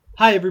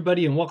Hi,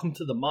 everybody, and welcome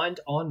to the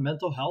Mind on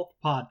Mental Health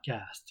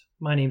podcast.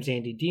 My name is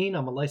Andy Dean.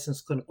 I'm a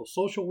licensed clinical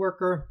social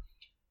worker,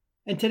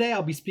 and today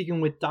I'll be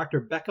speaking with Dr.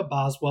 Becca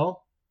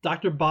Boswell.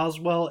 Dr.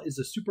 Boswell is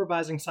a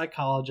supervising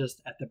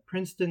psychologist at the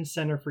Princeton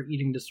Center for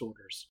Eating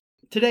Disorders.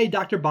 Today,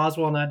 Dr.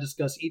 Boswell and I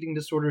discuss eating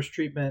disorders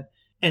treatment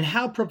and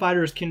how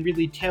providers can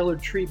really tailor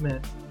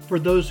treatment for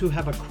those who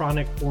have a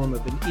chronic form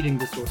of an eating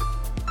disorder.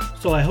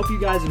 So I hope you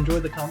guys enjoy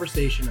the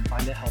conversation and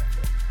find it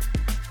helpful.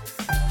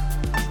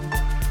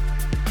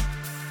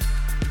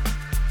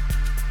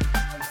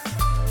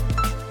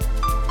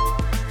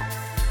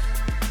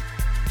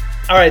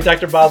 All right,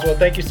 Dr. Boswell,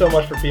 thank you so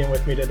much for being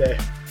with me today.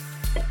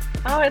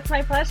 Oh, it's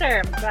my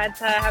pleasure. I'm glad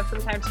to have some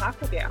time to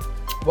talk with you.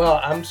 Well,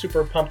 I'm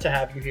super pumped to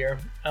have you here.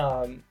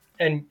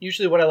 And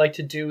usually what I like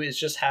to do is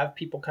just have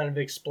people kind of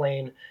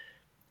explain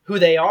who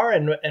they are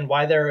and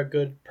why they're a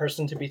good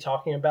person to be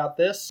talking about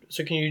this.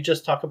 So can you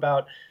just talk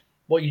about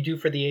what you do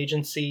for the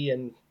agency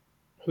and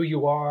who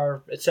you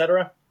are, et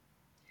cetera?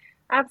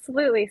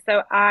 Absolutely.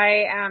 So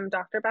I am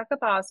Dr. Becca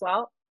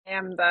Boswell. I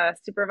am the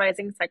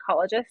supervising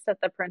psychologist at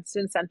the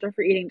Princeton Center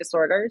for Eating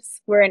Disorders.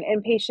 We're an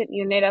inpatient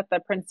unit at the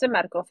Princeton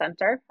Medical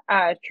Center,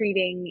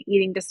 treating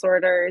eating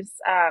disorders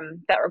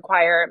that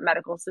require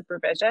medical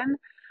supervision.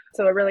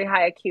 So a really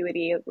high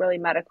acuity, really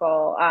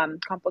medical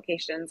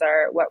complications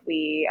are what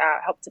we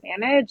help to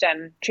manage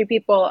and treat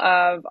people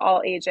of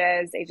all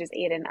ages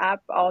 8 and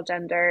up, all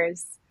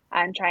genders,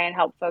 and try and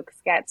help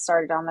folks get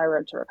started on their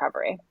road to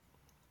recovery.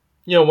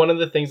 You know, one of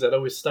the things that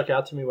always stuck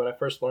out to me when I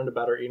first learned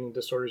about our eating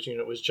disorders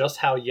unit was just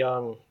how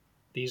young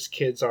these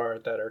kids are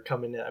that are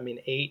coming in. I mean,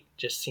 8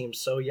 just seems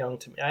so young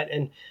to me.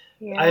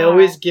 I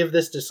always give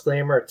this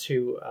disclaimer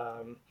to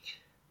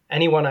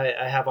anyone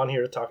I have on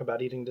here to talk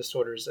about eating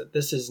disorders, that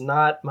this is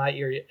not my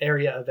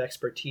area of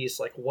expertise,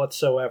 like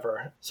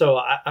whatsoever.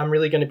 So I'm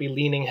really going to be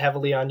leaning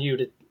heavily on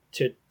you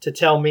to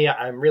tell me.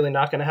 I'm really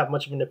not going to have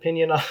much of an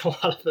opinion on a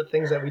lot of the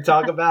things that we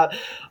talk about.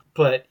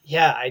 But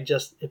yeah,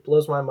 it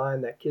blows my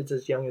mind that kids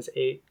as young as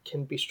 8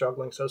 can be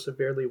struggling so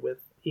severely with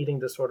eating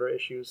disorder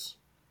issues.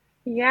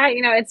 Yeah,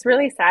 it's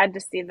really sad to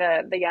see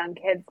the young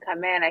kids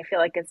come in. I feel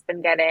like it's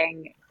been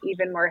getting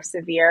even more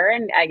severe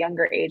at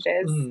younger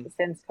ages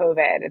since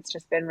COVID. It's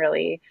just been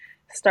really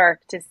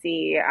stark to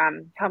see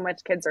how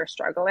much kids are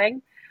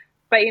struggling.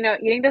 But,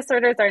 eating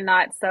disorders are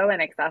not so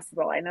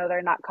inaccessible. I know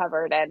they're not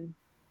covered in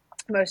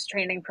most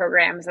training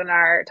programs and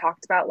are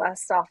talked about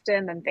less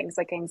often than things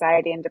like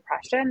anxiety and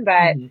depression,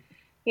 but,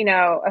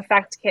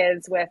 affect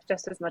kids with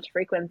just as much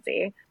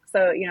frequency.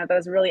 So,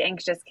 those really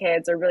anxious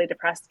kids or really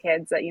depressed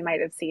kids that you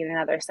might have seen in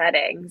other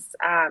settings,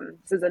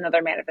 this is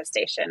another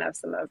manifestation of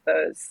some of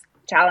those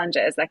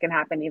challenges that can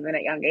happen even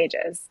at young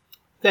ages.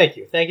 Thank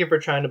you. Thank you for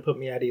trying to put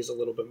me at ease a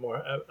little bit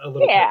more,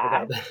 bit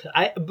about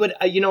that.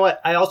 But you know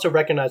what? I also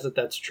recognize that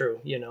that's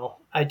true.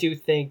 I do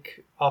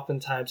think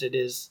oftentimes it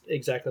is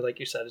exactly like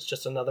you said. It's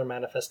just another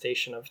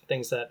manifestation of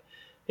things that,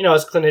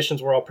 as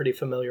clinicians, we're all pretty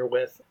familiar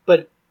with.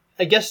 But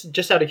I guess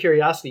just out of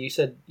curiosity, you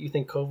said you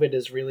think COVID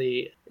has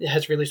really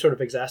sort of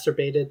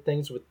exacerbated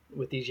things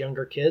with these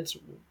younger kids.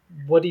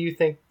 What do you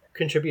think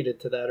contributed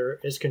to that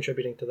or is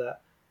contributing to that?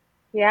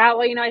 Yeah,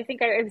 well, I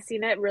think I've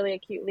seen it really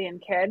acutely in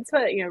kids,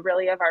 but,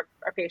 really of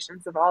our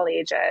patients of all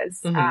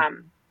ages.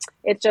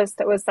 It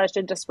was such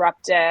a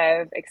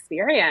disruptive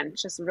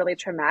experience, just really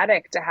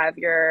traumatic to have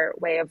your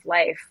way of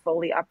life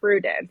fully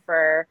uprooted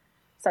for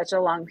such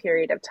a long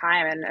period of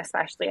time, and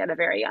especially at a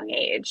very young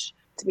age.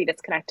 To be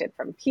disconnected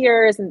from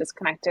peers and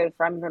disconnected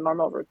from your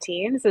normal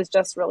routines is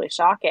just really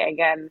shocking.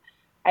 And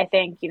I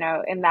think,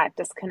 in that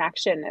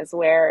disconnection is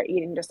where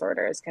eating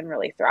disorders can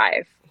really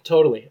thrive.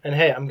 Totally. And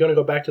hey, I'm going to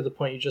go back to the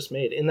point you just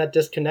made. In that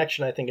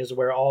disconnection, I think, is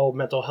where all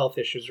mental health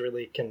issues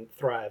really can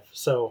thrive.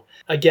 So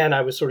again,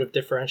 I was sort of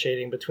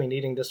differentiating between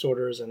eating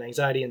disorders and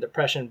anxiety and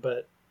depression,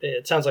 but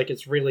it sounds like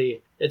it's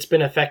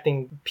been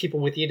affecting people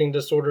with eating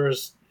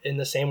disorders in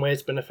the same way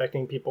it's been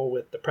affecting people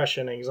with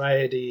depression,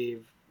 anxiety,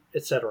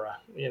 etc.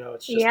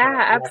 It's just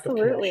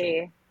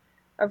absolutely.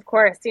 Of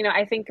course.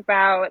 I think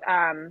about,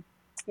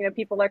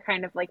 people are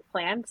kind of like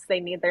plants. They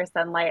need their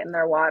sunlight and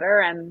their water,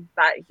 and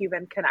that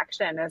human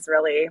connection is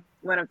really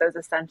one of those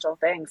essential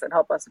things that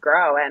help us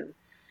grow. And,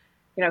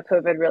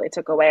 COVID really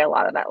took away a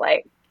lot of that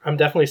light. I'm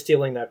definitely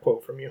stealing that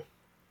quote from you.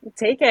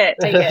 Take it.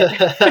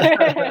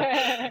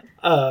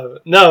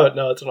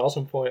 No, it's an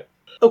awesome point.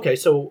 Okay,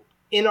 so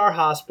in our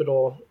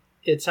hospital,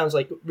 it sounds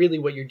like really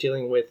what you're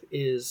dealing with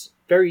is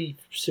very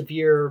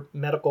severe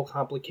medical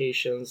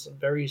complications,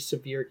 very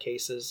severe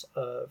cases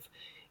of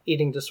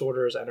eating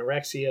disorders,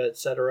 anorexia,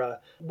 etc.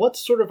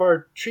 What's sort of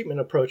our treatment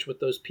approach with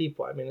those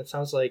people? I mean, it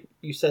sounds like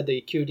you said the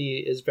acuity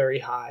is very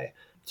high.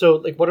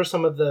 So, what are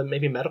some of the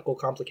maybe medical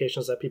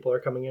complications that people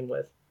are coming in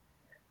with?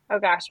 Oh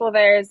gosh, well,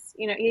 there's,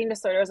 eating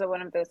disorders are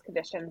one of those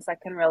conditions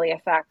that can really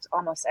affect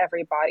almost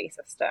every body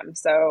system.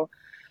 So,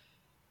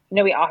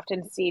 we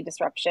often see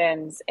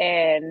disruptions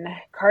in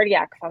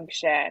cardiac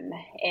function,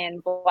 in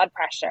blood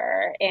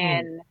pressure,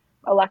 in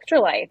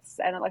electrolytes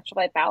and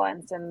electrolyte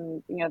balance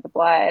in, the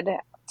blood.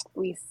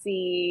 We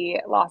see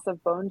loss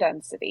of bone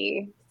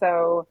density.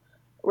 So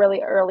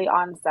really early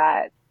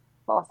onset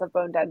loss of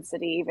bone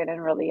density, even in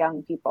really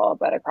young people,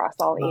 but across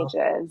all Wow.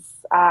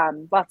 ages.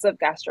 Lots of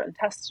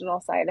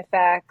gastrointestinal side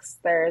effects.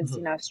 There's,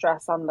 Hmm.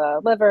 stress on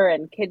the liver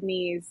and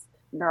kidneys,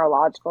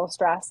 neurological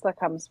stress that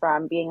comes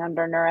from being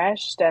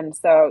undernourished. And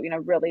so,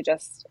 really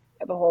just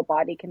the whole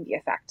body can be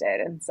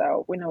affected. And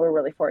so we know we're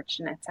really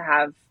fortunate to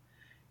have,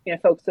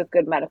 folks with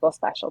good medical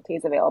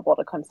specialties available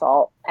to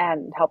consult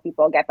and help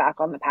people get back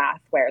on the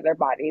path where their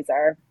bodies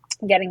are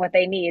getting what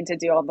they need to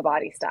do all the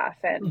body stuff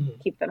and Hmm.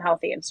 keep them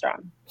healthy and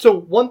strong. So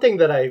one thing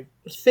that I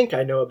think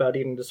I know about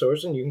eating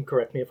disorders, and you can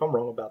correct me if I'm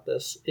wrong about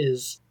this,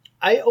 is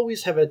I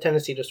always have a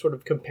tendency to sort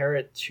of compare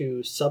it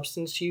to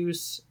substance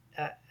use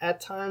at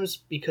times,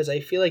 because I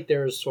feel like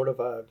there's sort of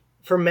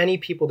for many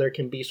people, there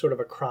can be sort of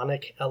a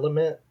chronic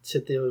element to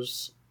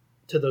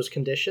those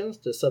conditions,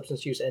 to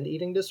substance use and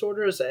eating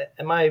disorders.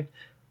 Am I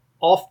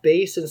off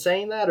base in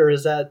saying that, or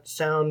does that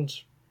sound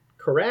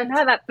correct?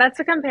 No, that's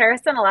a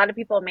comparison a lot of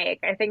people make.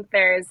 I think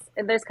there's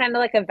kind of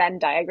like a Venn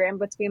diagram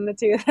between the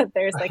two that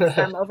there's like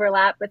some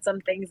overlap, but some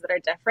things that are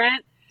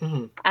different.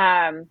 Hmm.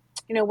 Um,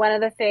 one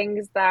of the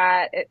things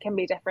that it can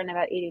be different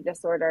about eating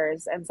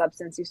disorders and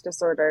substance use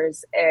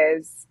disorders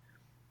is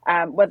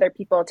whether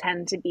people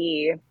tend to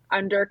be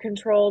under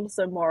controlled,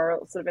 so more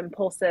sort of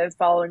impulsive,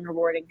 following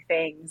rewarding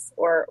things,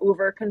 or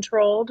over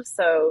controlled,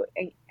 so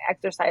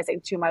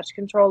exercising too much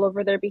control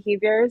over their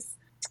behaviors.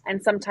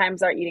 And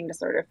sometimes our eating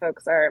disorder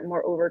folks are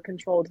more over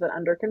controlled than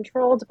under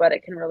controlled, but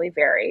it can really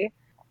vary.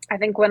 I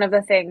think one of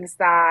the things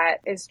that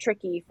is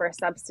tricky for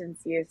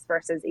substance use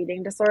versus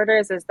eating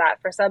disorders is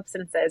that for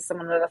substances, some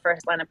of the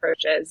first line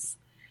approaches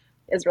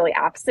is really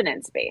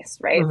abstinence based,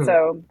 right? Hmm.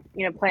 So,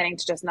 planning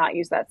to just not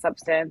use that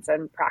substance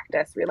and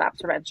practice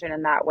relapse prevention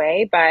in that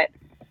way. But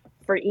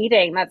for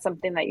eating, that's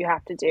something that you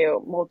have to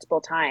do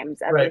multiple times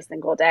every Right.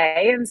 single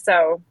day. And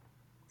so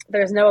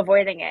there's no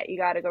avoiding it. You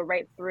got to go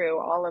right through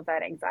all of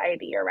that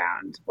anxiety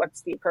around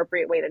what's the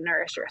appropriate way to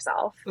nourish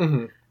yourself.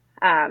 Hmm.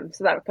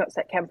 So that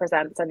can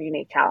present some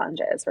unique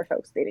challenges for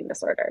folks with eating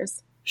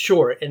disorders.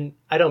 Sure. And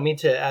I don't mean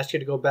to ask you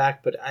to go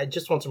back, but I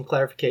just want some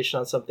clarification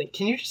on something.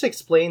 Can you just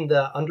explain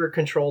the under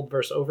controlled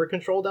versus over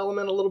controlled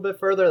element a little bit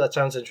further? That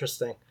sounds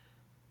interesting.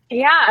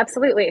 Yeah,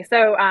 absolutely.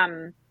 So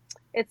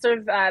it's sort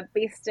of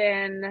based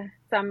in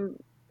some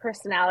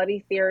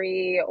personality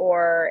theory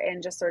or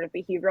in just sort of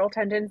behavioral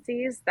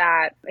tendencies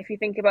that if you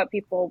think about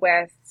people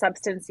with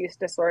substance use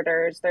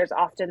disorders, there's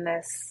often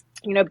this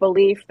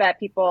belief that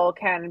people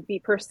can be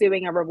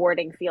pursuing a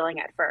rewarding feeling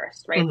at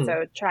first, right? Hmm.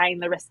 So trying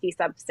the risky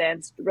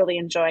substance, really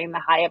enjoying the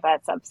high of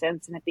that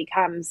substance, and it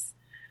becomes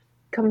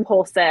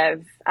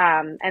compulsive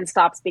and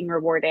stops being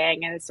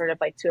rewarding, and it's sort of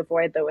like to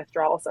avoid the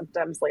withdrawal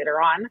symptoms later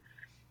on.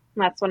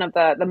 And that's one of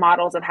the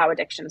models of how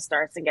addiction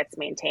starts and gets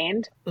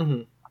maintained.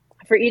 Hmm.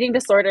 For eating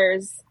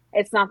disorders,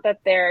 it's not that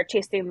they're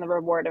chasing the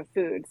reward of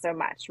food so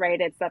much, right?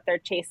 It's that they're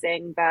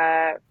chasing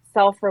the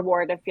self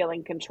reward of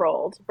feeling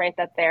controlled, right?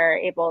 That they're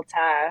able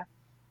to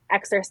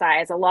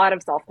exercise a lot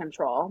of self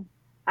control,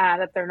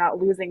 that they're not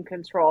losing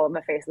control in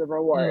the face of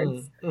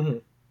rewards. Hmm.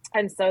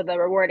 And so the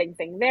rewarding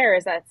thing there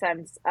is that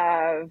sense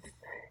of,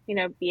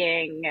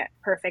 being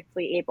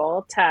perfectly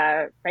able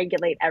to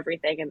regulate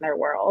everything in their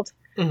world,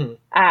 Hmm.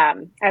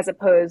 as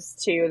opposed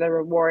to the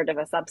reward of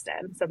a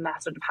substance and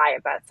that sort of high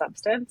of that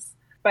substance.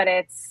 But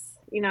it's,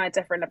 a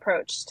different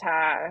approach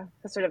to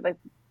sort of like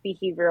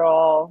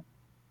behavioral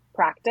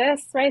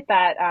practice, right?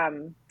 That,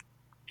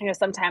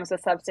 sometimes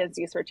with substance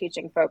use, we're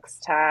teaching folks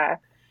to,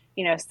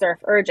 surf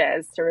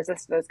urges to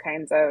resist those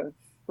kinds of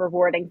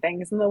rewarding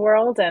things in the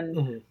world. And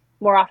Hmm.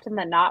 more often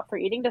than not, for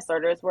eating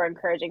disorders, we're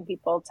encouraging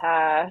people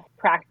to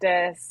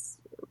practice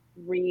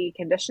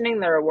reconditioning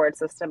the reward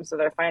system so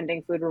they're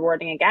finding food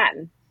rewarding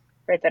again,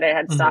 right? That it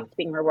had Hmm. stopped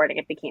being rewarding,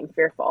 it became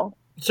fearful.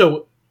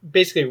 So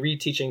basically,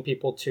 reteaching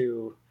people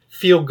to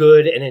feel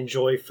good and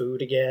enjoy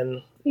food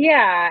again.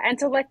 Yeah, and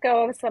to let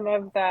go of some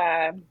of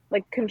the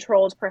like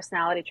controlled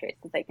personality traits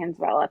that they can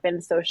develop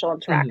in social Hmm.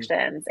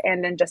 interactions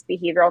and in just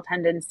behavioral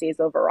tendencies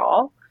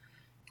overall.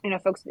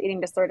 Folks with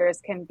eating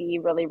disorders can be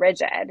really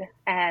rigid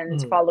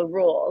and Hmm. follow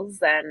rules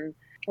and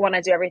want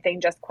to do everything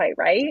just quite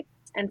right.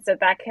 And so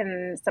that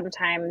can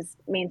sometimes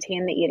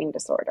maintain the eating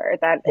disorder,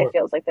 that it Sure.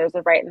 feels like there's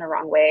a right and a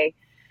wrong way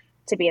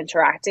to be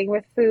interacting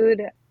with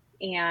food.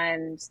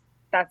 And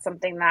that's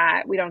something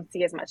that we don't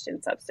see as much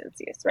in substance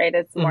use, right?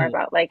 It's more Hmm.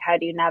 about like, how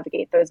do you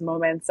navigate those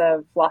moments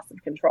of loss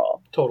of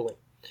control? Totally.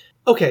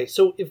 Okay,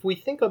 so if we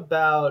think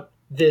about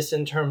this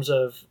in terms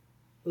of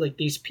like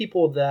these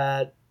people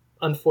that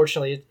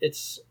unfortunately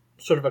it's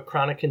sort of a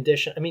chronic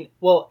condition. I mean,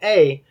 well,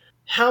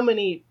 how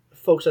many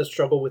folks that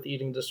struggle with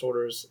eating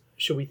disorders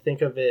should we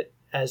think of it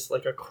as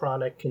like a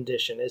chronic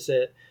condition? Is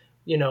it,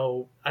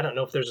 I don't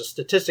know if there's a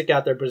statistic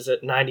out there, but is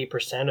it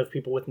 90% of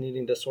people with an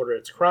eating disorder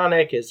it's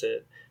chronic? Is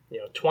it,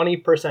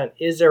 20%?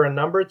 Is there a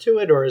number to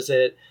it, or does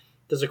it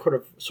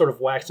sort of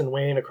wax and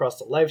wane across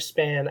the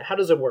lifespan? How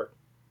does it work?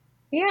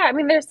 Yeah, I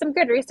mean, there's some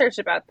good research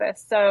about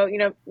this. So,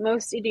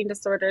 most eating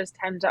disorders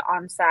tend to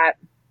onset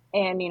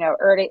in,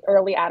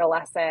 early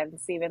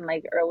adolescence, even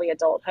like early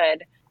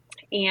adulthood.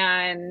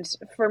 And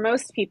for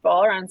most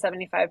people, around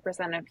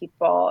 75% of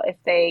people, if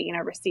they,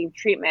 receive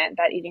treatment,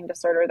 that eating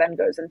disorder then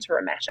goes into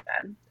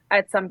remission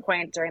at some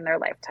point during their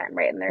lifetime,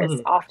 right? And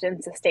there's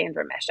often sustained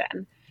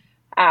remission.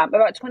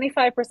 About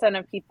 25%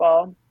 of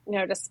people,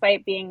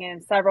 despite being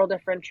in several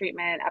different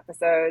treatment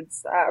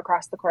episodes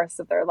across the course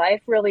of their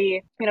life,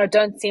 really,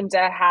 don't seem to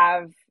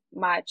have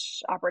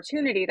much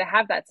opportunity to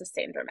have that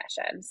sustained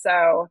remission.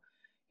 So,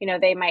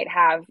 they might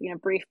have,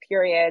 brief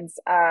periods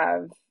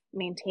of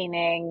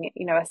maintaining,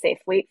 a safe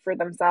weight for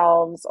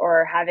themselves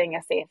or having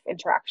a safe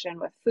interaction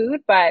with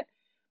food, but,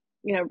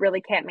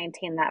 really can't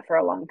maintain that for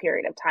a long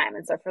period of time.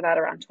 And so for that,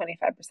 around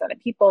 25% of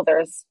people,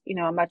 there's,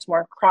 a much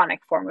more chronic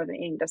form of an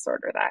eating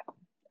disorder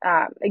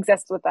that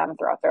exists with them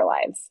throughout their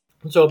lives.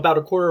 So about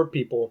a quarter of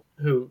people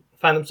who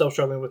find themselves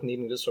struggling with an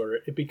eating disorder,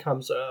 it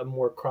becomes a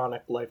more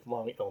chronic,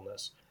 lifelong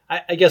illness.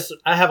 I guess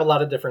I have a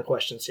lot of different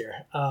questions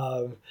here.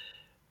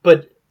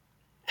 But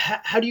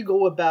how do you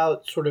go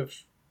about sort of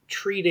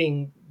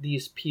treating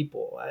these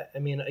people? I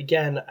mean,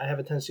 again, I have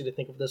a tendency to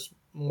think of this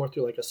more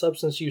through like a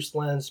substance use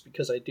lens,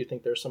 because I do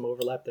think there's some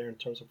overlap there in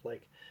terms of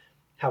like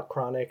how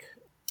chronic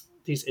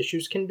these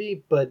issues can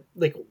be. But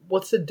like,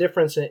 what's the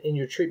difference in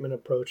your treatment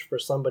approach for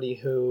somebody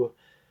who,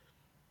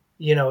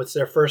 it's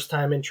their first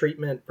time in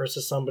treatment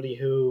versus somebody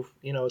who,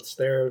 it's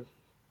their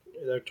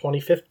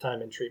 25th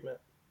time in treatment?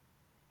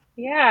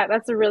 Yeah,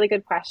 that's a really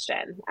good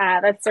question.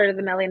 That's sort of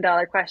the $1 million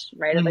question,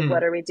 right? Of like,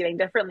 what are we doing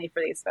differently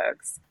for these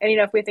folks? And,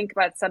 if we think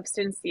about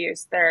substance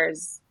use,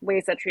 there's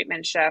ways that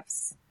treatment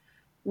shifts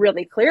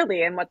really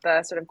clearly in what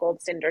the sort of gold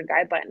standard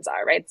guidelines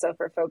are, right? So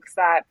for folks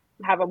that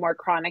have a more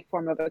chronic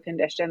form of a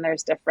condition,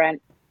 there's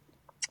different,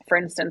 for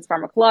instance,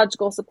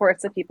 pharmacological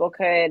supports that people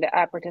could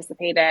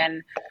participate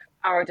in,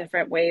 or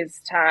different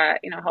ways to,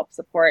 help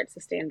support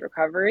sustained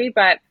recovery.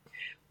 But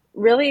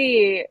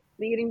really,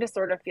 the eating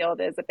disorder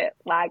field is a bit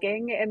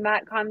lagging in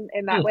that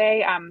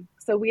way.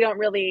 So we don't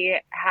really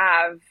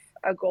have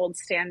a gold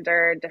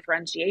standard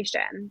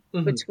differentiation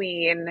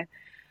between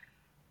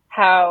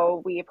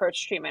how we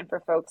approach treatment for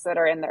folks that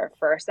are in their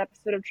first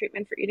episode of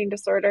treatment for eating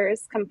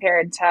disorders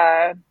compared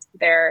to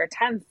their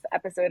 10th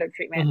episode of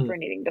treatment for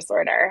an eating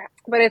disorder.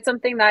 But it's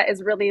something that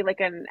is really like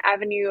an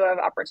avenue of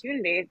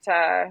opportunity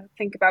to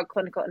think about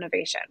clinical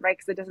innovation, right?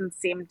 Because it doesn't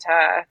seem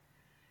to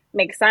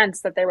make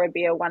sense that there would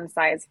be a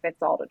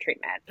one-size-fits-all to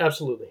treatment.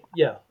 Absolutely.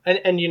 Yeah.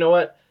 And you know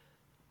what?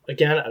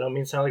 Again, I don't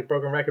mean to sound like a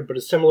broken record, but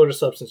it's similar to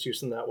substance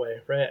use in that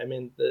way, right? I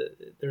mean,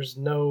 there's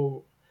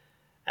no,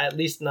 at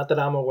least not that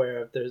I'm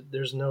aware of,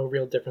 there's no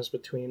real difference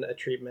between a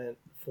treatment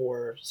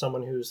for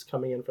someone who's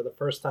coming in for the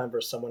first time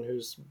versus someone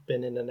who's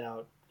been in and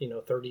out,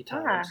 30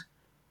 times.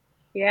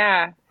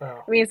 Yeah. I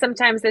mean,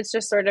 sometimes it's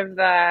just sort of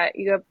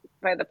you go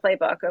by the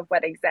playbook of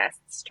what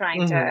exists,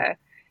 trying to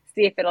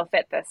see if it'll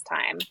fit this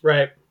time.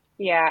 Right.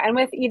 Yeah. And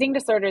with eating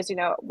disorders,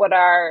 what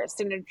our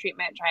standard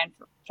treatment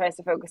tries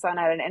to focus on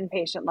at an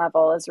inpatient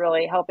level is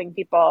really helping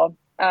people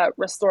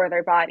restore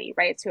their body,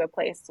 right, to a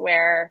place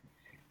where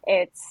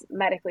it's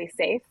medically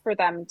safe for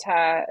them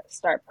to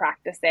start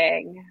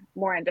practicing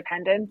more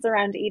independence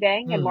around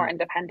eating and more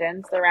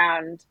independence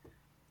around,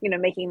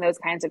 making those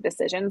kinds of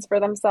decisions for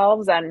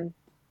themselves. And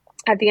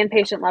at the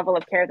inpatient level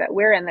of care that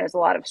we're in, there's a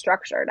lot of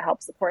structure to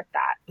help support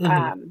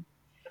that.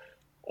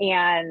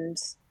 And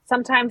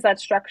sometimes that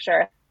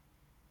structure,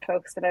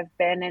 folks that have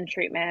been in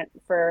treatment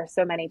for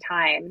so many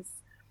times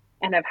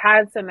and have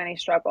had so many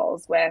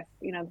struggles with,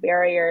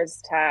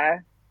 barriers to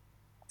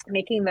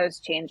making those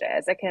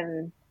changes, it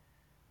can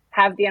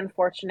have the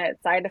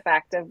unfortunate side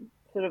effect of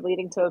sort of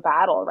leading to a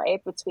battle,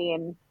 right,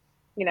 between,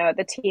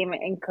 the team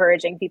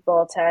encouraging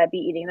people to be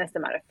eating this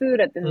amount of food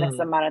at this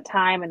amount of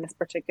time in this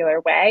particular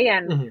way.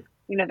 And,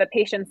 the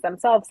patients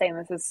themselves saying,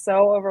 this is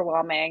so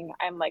overwhelming.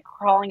 I'm like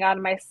crawling out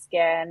of my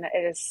skin.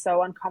 It is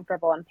so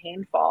uncomfortable and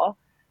painful.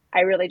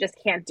 I really just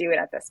can't do it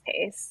at this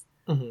pace.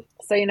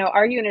 So,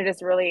 our unit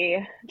is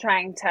really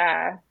trying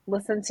to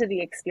listen to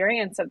the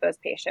experience of those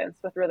patients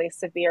with really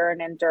severe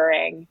and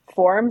enduring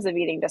forms of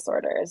eating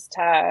disorders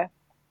to,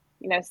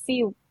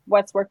 see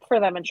what's worked for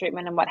them in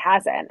treatment and what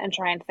hasn't, and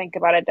try and think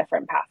about a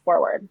different path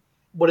forward.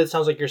 What it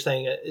sounds like you're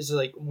saying is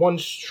like one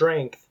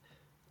strength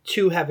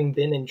to having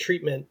been in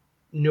treatment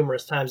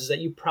numerous times is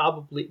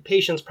that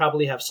patients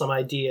probably have some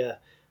idea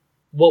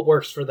what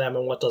works for them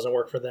and what doesn't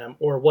work for them,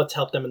 or what's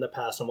helped them in the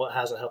past and what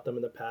hasn't helped them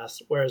in the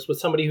past. Whereas with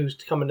somebody who's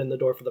coming in the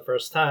door for the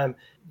first time,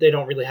 they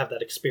don't really have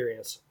that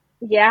experience.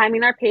 Yeah, I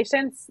mean, our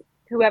patients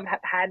who have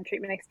had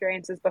treatment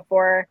experiences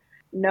before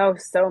know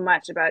so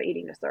much about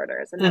eating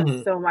disorders and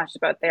know so much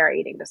about their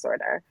eating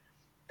disorder.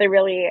 They're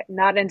really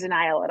not in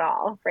denial at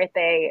all, right?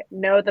 They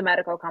know the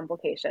medical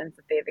complications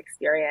that they've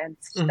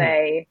experienced.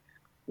 They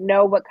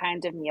know what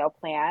kind of meal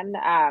plan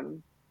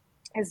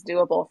is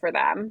doable for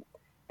them.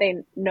 They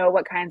know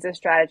what kinds of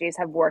strategies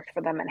have worked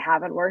for them and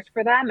haven't worked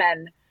for them.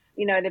 And,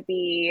 to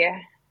be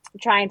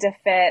trying to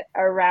fit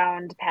a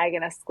round peg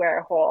in a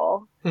square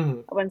hole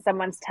when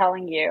someone's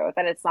telling you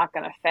that it's not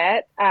going to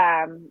fit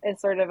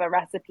is sort of a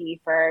recipe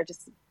for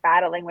just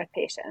battling with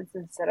patients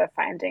instead of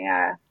finding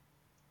a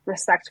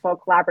respectful,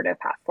 collaborative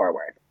path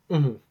forward.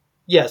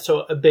 Yeah,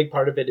 so a big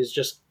part of it is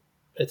just,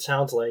 it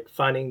sounds like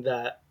having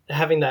that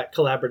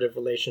collaborative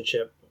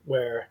relationship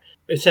where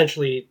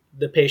essentially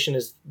the patient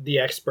is the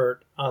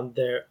expert on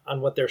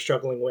what they're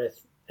struggling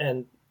with,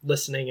 and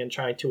listening and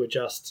trying to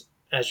adjust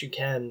as you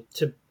can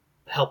to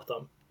help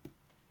them.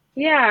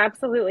 Yeah,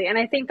 absolutely. And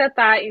I think that,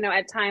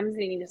 at times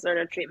eating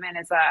disorder treatment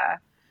is a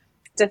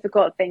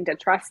difficult thing to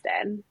trust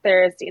in.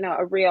 There's,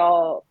 a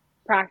real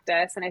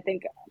practice, and I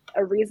think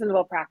a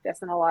reasonable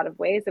practice in a lot of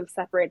ways, of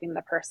separating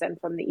the person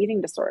from the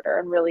eating disorder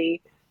and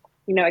really,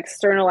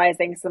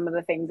 externalizing some of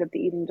the things that the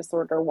eating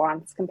disorder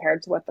wants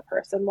compared to what the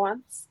person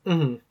wants.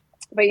 Mm-hmm.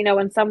 But,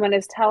 when someone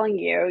is telling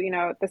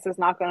you, this is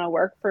not going to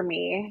work for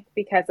me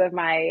because of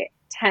my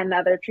 10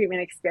 other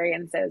treatment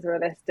experiences where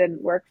this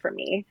didn't work for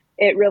me,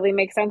 it really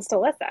makes sense to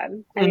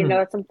listen. And, Mm-hmm.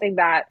 that's something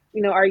that,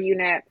 our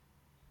unit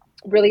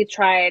really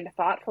tried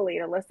thoughtfully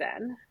to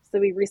listen. So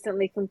we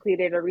recently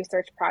completed a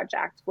research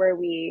project where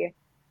we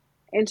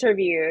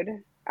interviewed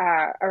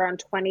around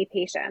 20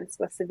 patients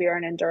with severe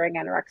and enduring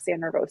anorexia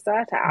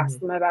nervosa to ask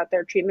them about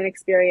their treatment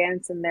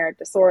experience and their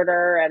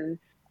disorder and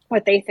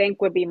what they think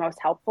would be most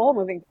helpful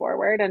moving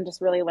forward, and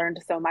just really learned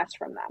so much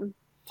from them.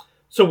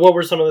 So what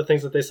were some of the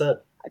things that they said?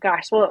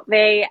 Gosh, well,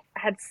 they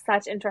had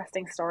such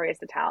interesting stories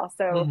to tell.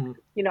 So,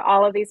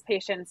 all of these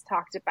patients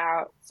talked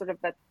about sort of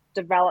the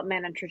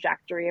development and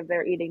trajectory of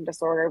their eating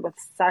disorder with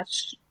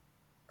such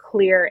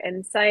clear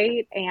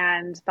insight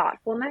and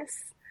thoughtfulness.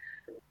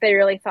 They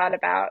really thought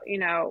about,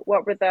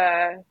 what were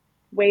the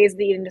ways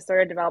the eating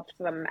disorder developed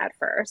for them at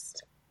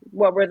first?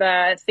 What were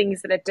the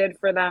things that it did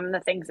for them, the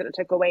things that it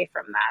took away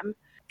from them?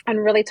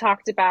 And really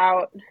talked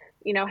about,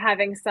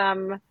 having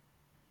some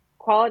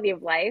quality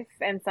of life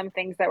and some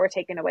things that were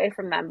taken away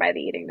from them by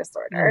the eating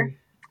disorder.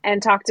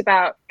 And talked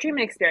about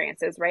treatment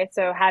experiences, right?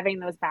 So having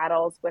those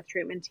battles with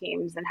treatment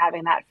teams and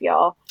having that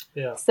feel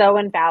so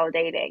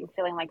invalidating,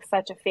 feeling like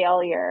such a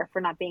failure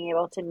for not being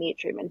able to meet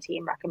treatment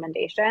team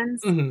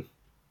recommendations.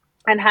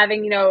 And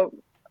having,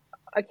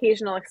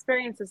 occasional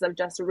experiences of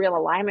just real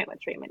alignment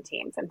with treatment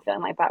teams and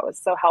feeling like that was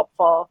so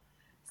helpful,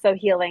 so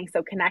healing,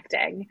 so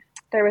connecting.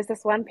 There was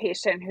this one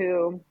patient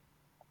who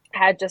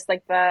had just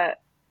like the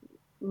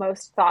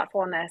most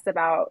thoughtfulness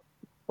about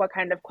what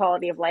kind of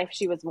quality of life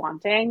she was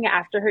wanting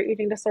after her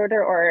eating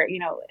disorder, or,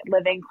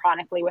 living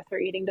chronically with her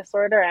eating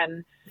disorder.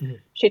 And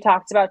she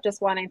talked about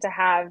just wanting to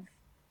have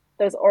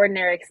those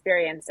ordinary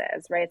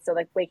experiences, right? So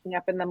like waking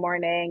up in the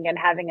morning and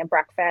having a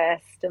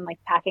breakfast and like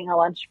packing a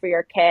lunch for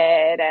your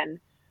kid and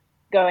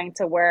going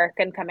to work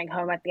and coming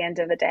home at the end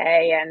of the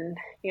day and,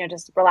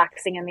 just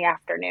relaxing in the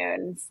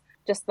afternoons,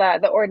 just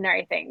the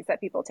ordinary things that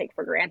people take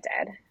for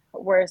granted.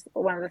 Whereas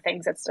one of the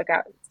things that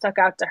stuck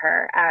out to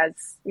her as,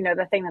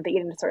 the thing that the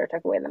eating disorder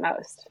took away the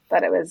most,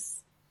 that it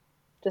was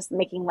just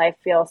making life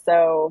feel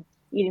so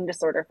eating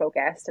disorder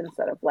focused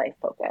instead of life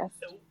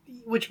focused.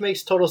 Which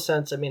makes total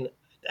sense. I mean,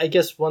 I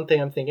guess one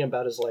thing I'm thinking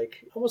about is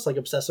like almost like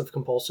obsessive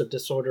compulsive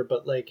disorder,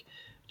 but like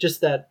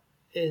just that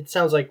it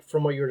sounds like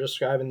from what you were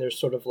describing, there's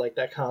sort of like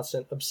that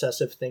constant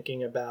obsessive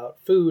thinking about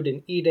food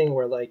and eating,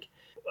 where like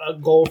a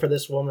goal for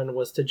this woman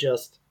was to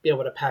just be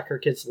able to pack her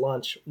kids'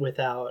 lunch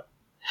without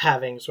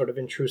having sort of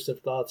intrusive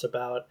thoughts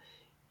about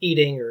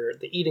eating or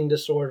the eating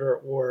disorder,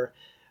 or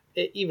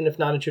even if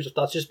not intrusive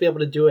thoughts, just be able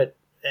to do it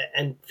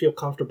and feel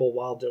comfortable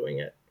while doing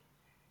it.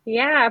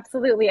 Yeah,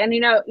 absolutely. And,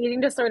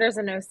 eating disorders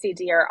and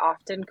OCD are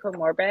often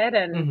comorbid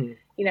and,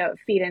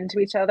 feed into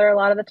each other a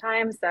lot of the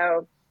time.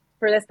 So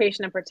for this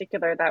patient in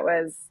particular, that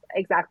was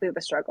exactly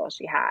the struggle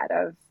she had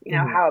of,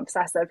 how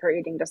obsessive her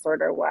eating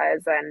disorder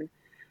was and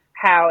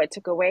how it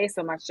took away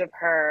so much of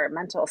her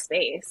mental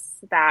space,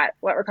 that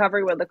what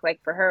recovery would look like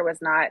for her was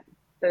not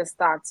those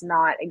thoughts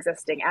not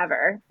existing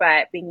ever,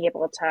 but being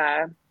able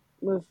to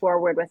move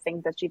forward with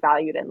things that she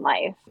valued in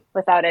life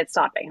without it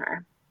stopping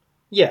her.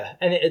 Yeah,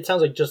 and it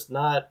sounds like just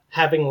not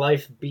having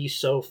life be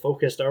so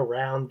focused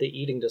around the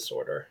eating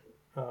disorder.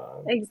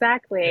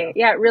 Exactly.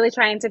 Yeah, really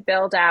trying to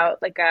build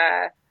out like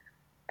a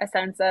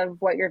sense of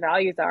what your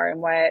values are and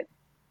what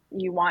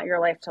you want your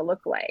life to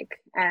look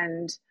like.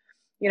 And,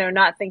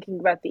 not thinking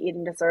about the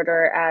eating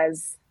disorder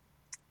as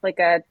like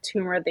a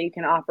tumor that you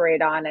can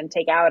operate on and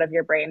take out of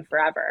your brain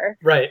forever.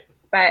 Right.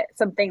 But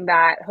something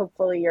that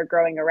hopefully you're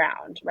growing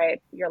around,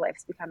 right? Your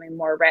life's becoming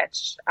more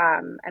rich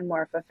and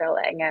more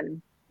fulfilling.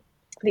 And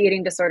the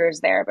eating disorder is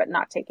there, but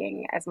not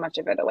taking as much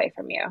of it away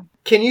from you.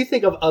 Can you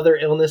think of other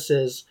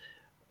illnesses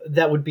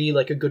that would be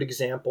like a good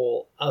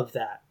example of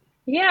that?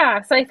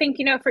 Yeah. So I think,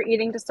 for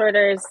eating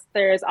disorders,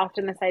 there's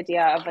often this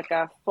idea of like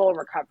a full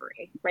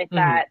recovery, right?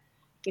 That,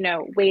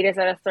 weight is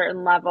at a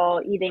certain level,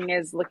 eating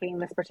is looking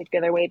this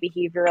particular way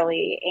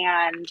behaviorally,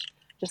 and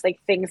just like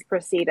things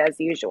proceed as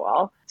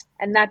usual.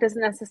 And that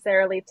doesn't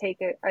necessarily take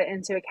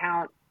into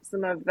account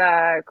some of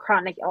the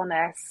chronic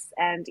illness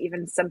and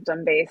even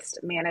symptom-based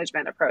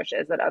management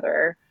approaches that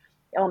other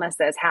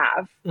illnesses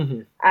have.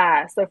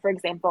 So for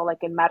example,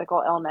 like in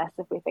medical illness,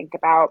 if we think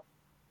about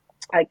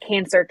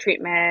cancer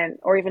treatment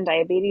or even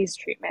diabetes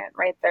treatment,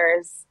 right?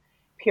 There's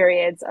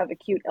periods of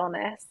acute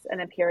illness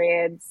and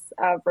periods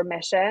of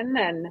remission.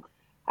 And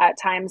at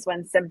times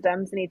when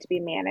symptoms need to be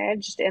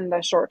managed in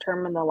the short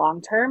term and the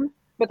long term.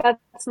 But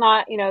that's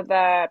not,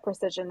 the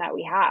precision that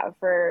we have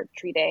for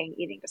treating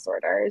eating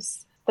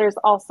disorders. There's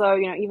also,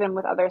 even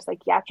with other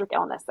psychiatric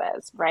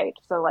illnesses, right?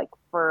 So like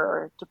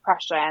for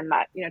depression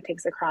that,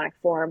 takes a chronic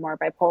form, or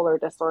bipolar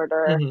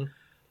disorder,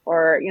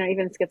 or,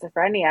 even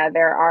schizophrenia,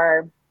 there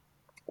are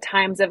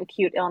times of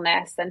acute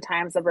illness and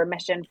times of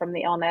remission from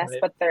the illness,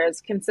 right. But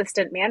there's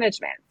consistent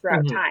management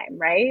throughout time,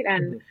 right?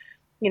 And,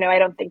 I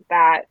don't think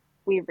that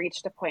we've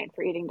reached a point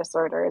for eating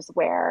disorders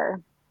where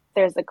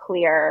there's a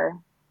clear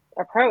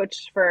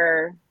approach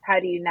for how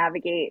do you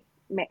navigate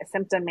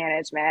symptom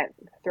management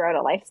throughout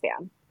a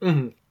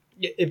lifespan.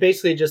 It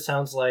basically just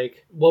sounds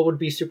like what would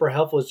be super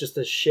helpful is just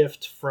a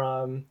shift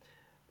from,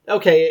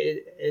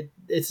 okay,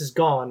 this is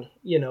gone,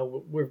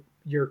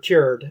 you're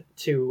cured,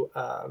 to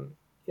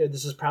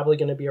this is probably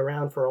going to be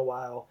around for a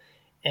while,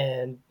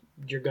 and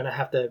you're going to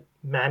have to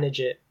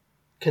manage it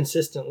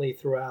consistently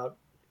throughout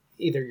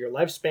either your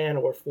lifespan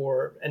or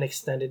for an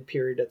extended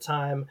period of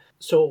time.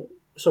 So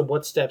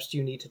what steps do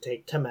you need to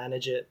take to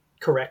manage it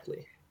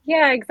correctly?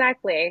 Yeah,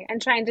 exactly.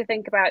 And trying to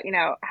think about,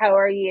 how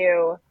are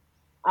you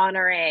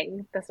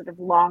honoring the sort of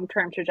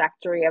long-term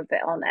trajectory of the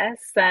illness,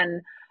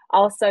 and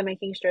also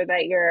making sure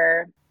that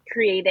you're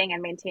creating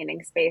and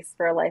maintaining space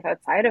for a life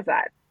outside of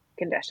that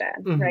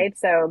condition, right?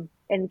 So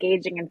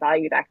engaging in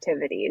valued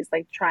activities,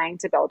 like trying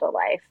to build a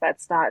life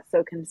that's not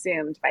so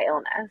consumed by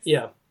illness.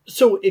 Yeah.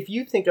 So if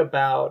you think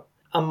about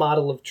a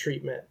model of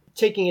treatment,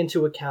 taking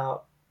into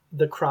account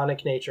the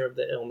chronic nature of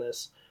the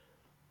illness,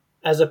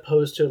 as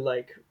opposed to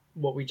like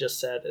what we just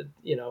said,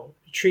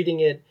 treating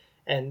it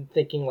and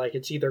thinking like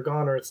it's either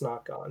gone or it's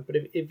not gone. But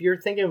if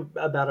you're thinking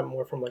about it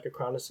more from like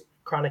a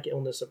chronic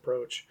illness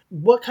approach,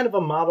 what kind of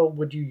a model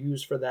would you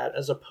use for that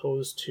as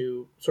opposed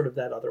to sort of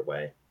that other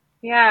way?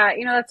 Yeah,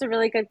 that's a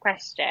really good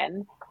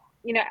question.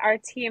 Our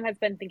team has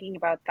been thinking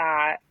about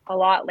that a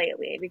lot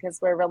lately because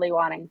we're really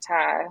wanting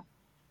to,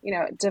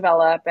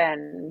 develop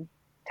and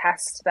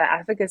test the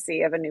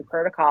efficacy of a new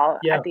protocol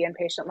at the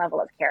inpatient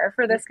level of care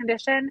for this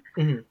condition.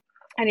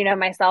 And,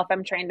 myself,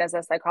 I'm trained as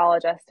a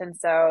psychologist, and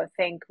so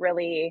think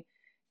really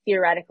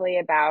theoretically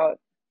about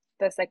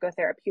the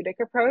psychotherapeutic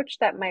approach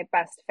that might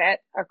best fit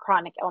a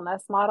chronic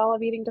illness model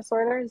of eating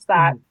disorders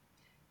that,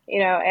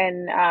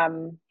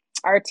 and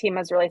our team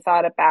has really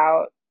thought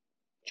about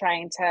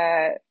trying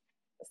to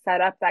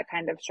set up that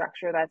kind of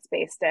structure that's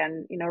based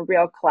in,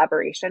 real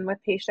collaboration with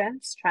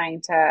patients,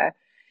 trying to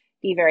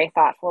be very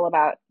thoughtful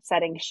about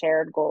setting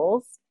shared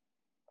goals,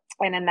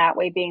 and in that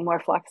way being more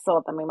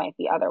flexible than we might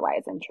be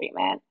otherwise in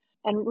treatment,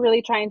 and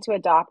really trying to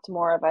adopt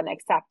more of an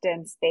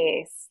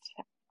acceptance-based,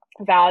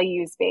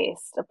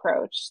 values-based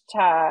approach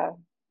to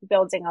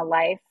building a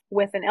life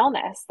with an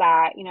illness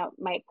that,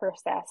 might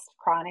persist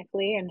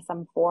chronically in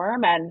some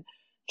form, and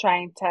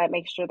trying to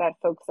make sure that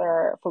folks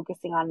are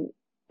focusing on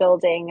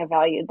building a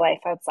valued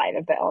life outside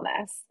of the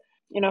illness.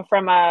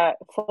 From a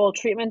full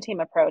treatment team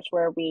approach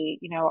where we,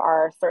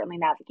 are certainly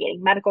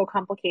navigating medical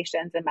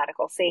complications and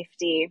medical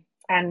safety,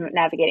 and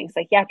navigating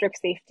psychiatric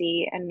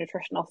safety and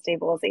nutritional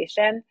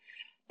stabilization,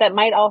 that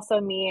might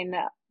also mean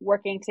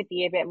working to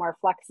be a bit more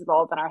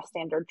flexible than our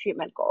standard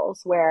treatment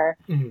goals, where,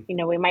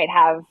 we might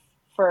have,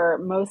 for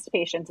most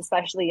patients,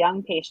 especially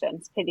young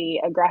patients, pretty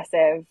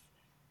aggressive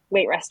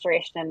weight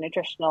restoration and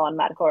nutritional and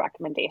medical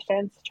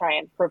recommendations to try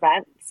and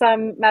prevent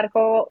some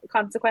medical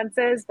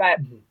consequences. But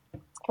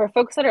for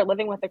folks that are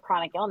living with a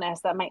chronic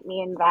illness, that might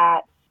mean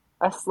that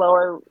a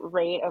slower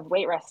rate of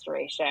weight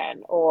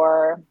restoration,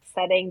 or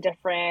setting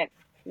different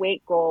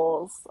weight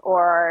goals,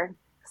 or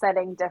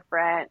setting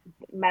different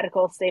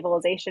medical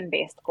stabilization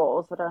based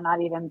goals that are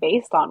not even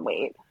based on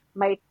weight,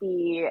 might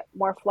be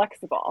more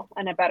flexible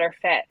and a better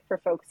fit for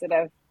folks that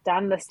have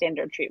done the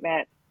standard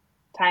treatment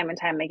time and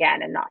time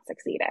again and not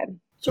succeeded.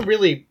 So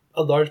really,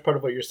 a large part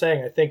of what you're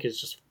saying, I think,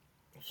 is just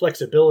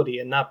flexibility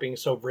and not being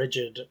so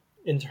rigid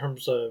in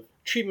terms of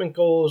treatment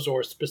goals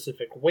or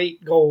specific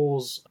weight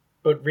goals,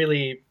 but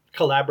really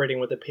collaborating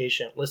with the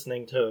patient,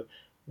 listening to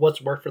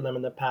what's worked for them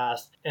in the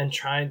past, and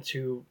trying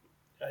to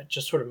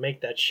just sort of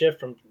make that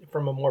shift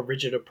from a more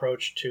rigid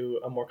approach to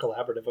a more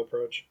collaborative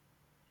approach.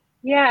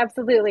 Yeah,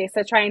 absolutely.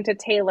 So trying to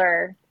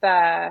tailor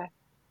the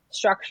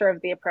structure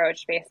of the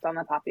approach based on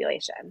the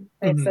population,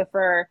 right? So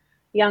for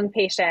young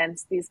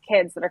patients, these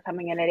kids that are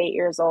coming in at 8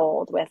 years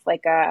old with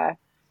like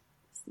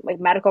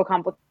medical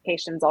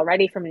complications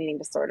already from an eating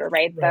disorder,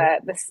 right?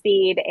 The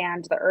speed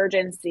and the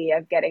urgency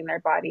of getting their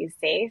bodies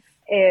safe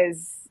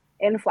is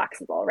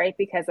inflexible, right?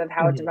 Because of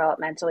how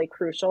developmentally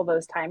crucial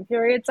those time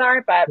periods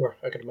are. But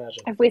I could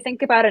imagine. If we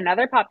think about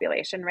another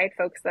population, right?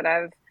 Folks that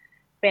have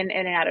been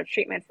in and out of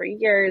treatment for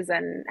years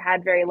and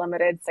had very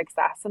limited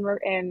success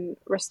in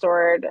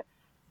restored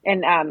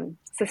and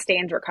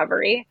sustained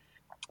recovery.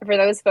 For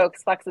those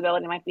folks,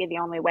 flexibility might be the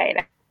only way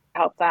to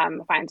help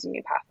them find a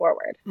new path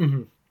forward.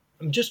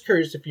 I'm just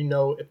curious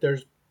if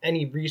there's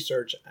any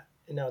research.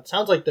 It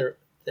sounds like there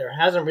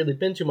hasn't really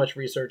been too much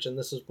research, and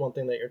this is one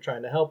thing that you're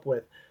trying to help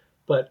with.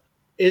 But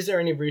is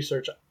there any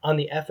research on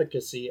the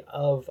efficacy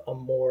of a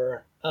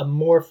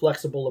more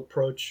flexible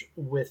approach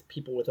with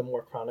people with a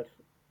more chronic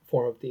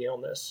form of the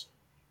illness?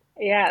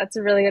 Yeah, that's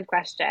a really good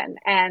question.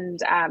 And,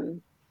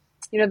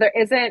 there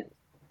isn't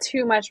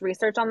too much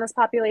research on this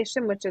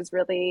population, which is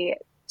really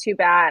too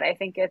bad. I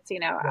think it's,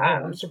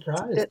 Wow, I'm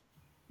surprised.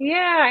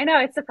 Yeah, I know.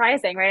 It's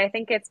surprising, right? I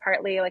think it's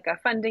partly like a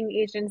funding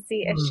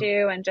agency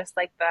issue, and just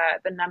like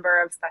the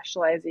number of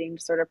specialized eating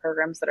disorder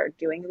programs that are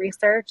doing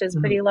research is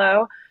pretty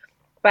low.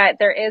 But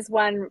there is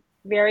one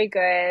very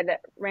good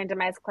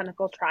randomized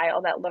clinical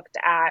trial that looked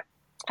at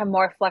a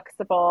more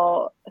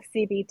flexible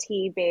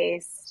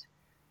CBT-based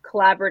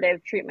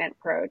collaborative treatment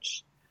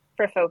approach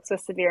for folks with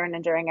severe and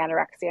enduring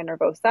anorexia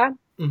nervosa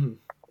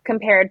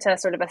compared to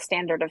sort of a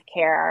standard of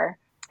care,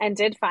 and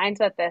did find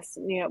that this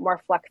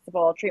more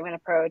flexible treatment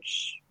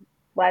approach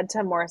led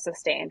to more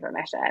sustained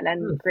remission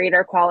and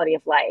greater quality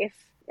of life.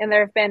 And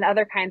there have been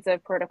other kinds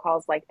of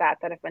protocols like that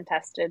have been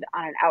tested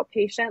on an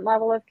outpatient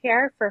level of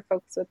care for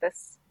folks with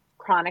this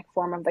chronic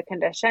form of the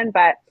condition.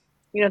 But,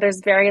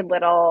 there's very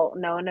little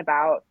known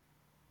about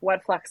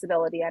what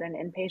flexibility at an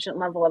inpatient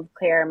level of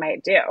care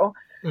might do.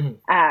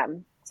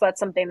 So that's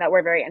something that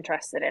we're very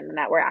interested in and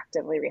that we're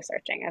actively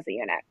researching as a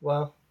unit.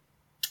 Well,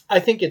 I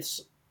think it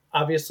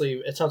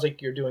sounds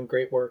like you're doing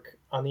great work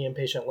on the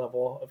inpatient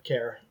level of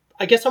care.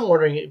 I guess I'm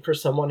wondering, for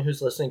someone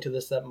who's listening to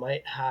this that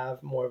might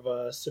have more of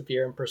a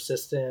severe and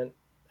persistent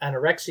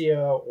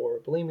anorexia or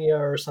bulimia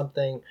or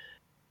something,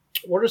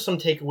 what are some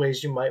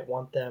takeaways you might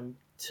want them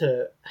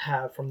to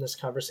have from this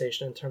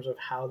conversation in terms of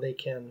how they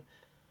can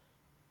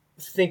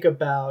think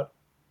about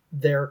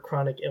their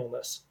chronic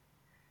illness?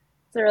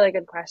 It's a really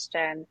good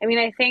question. I mean,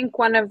 I think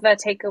one of the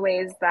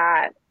takeaways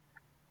that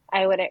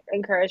I would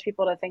encourage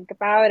people to think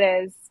about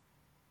is,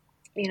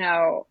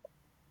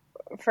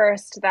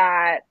 first,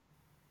 that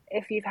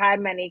if you've had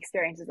many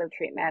experiences of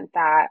treatment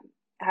that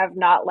have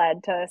not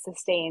led to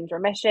sustained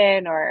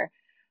remission or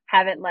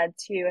haven't led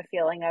to a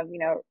feeling of,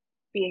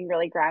 being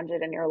really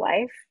grounded in your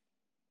life,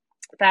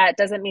 that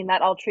doesn't mean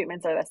that all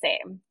treatments are the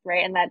same,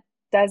 right? And that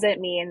doesn't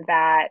mean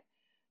that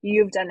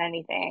you've done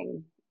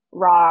anything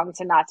wrong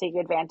to not take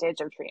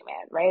advantage of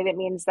treatment, right? It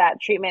means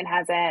that treatment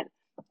hasn't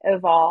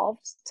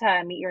evolved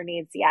to meet your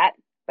needs yet,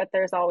 but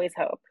there's always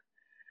hope.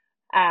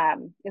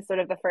 Is sort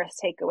of the first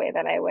takeaway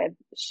that I would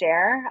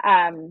share,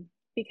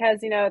 because,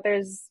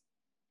 there's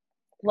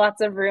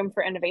lots of room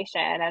for innovation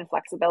and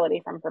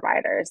flexibility from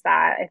providers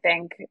that I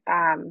think,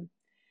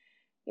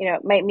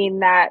 might mean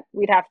that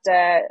we'd have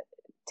to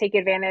take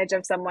advantage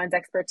of someone's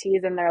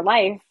expertise in their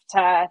life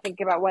to think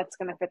about what's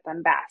going to fit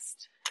them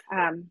best.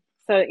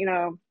 So,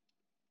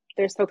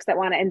 there's folks that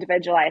want to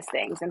individualize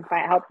things and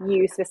help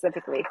you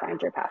specifically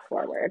find your path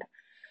forward.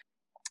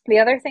 The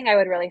other thing I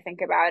would really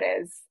think about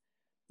is,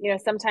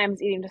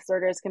 sometimes eating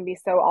disorders can be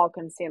so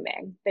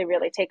all-consuming. They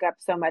really take up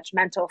so much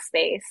mental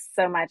space,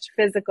 so much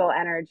physical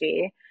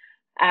energy,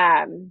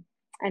 and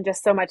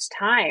just so much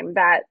time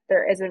that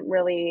there isn't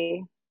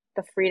really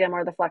the freedom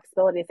or the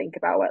flexibility to think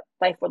about what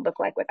life would look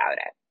like without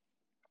it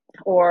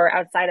or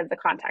outside of the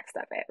context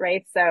of it,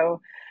 right? So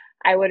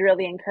I would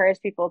really encourage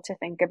people to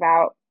think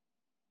about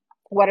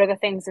what are the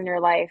things in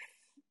your life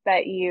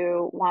that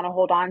you want to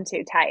hold on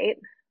to tight,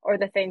 or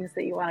the things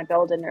that you want to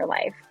build in your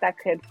life that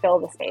could fill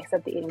the space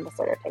that the eating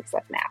disorder takes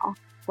up now,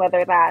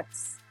 whether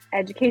that's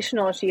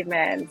educational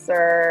achievements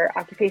or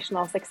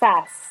occupational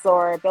success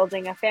or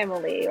building a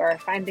family or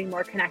finding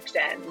more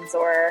connections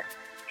or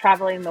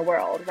traveling the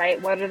world,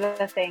 right? What are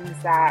the things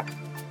that,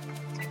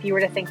 if you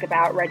were to think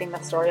about writing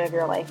the story of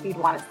your life, you'd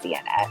want to see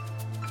in it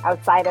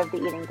outside of the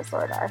eating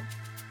disorder?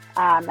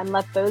 And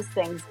let those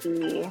things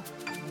be,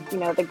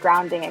 the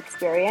grounding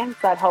experience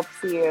that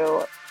helps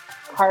you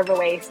carve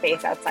away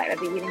space outside of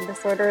the eating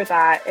disorder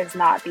that is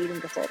not the eating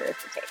disorder's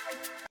to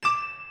take.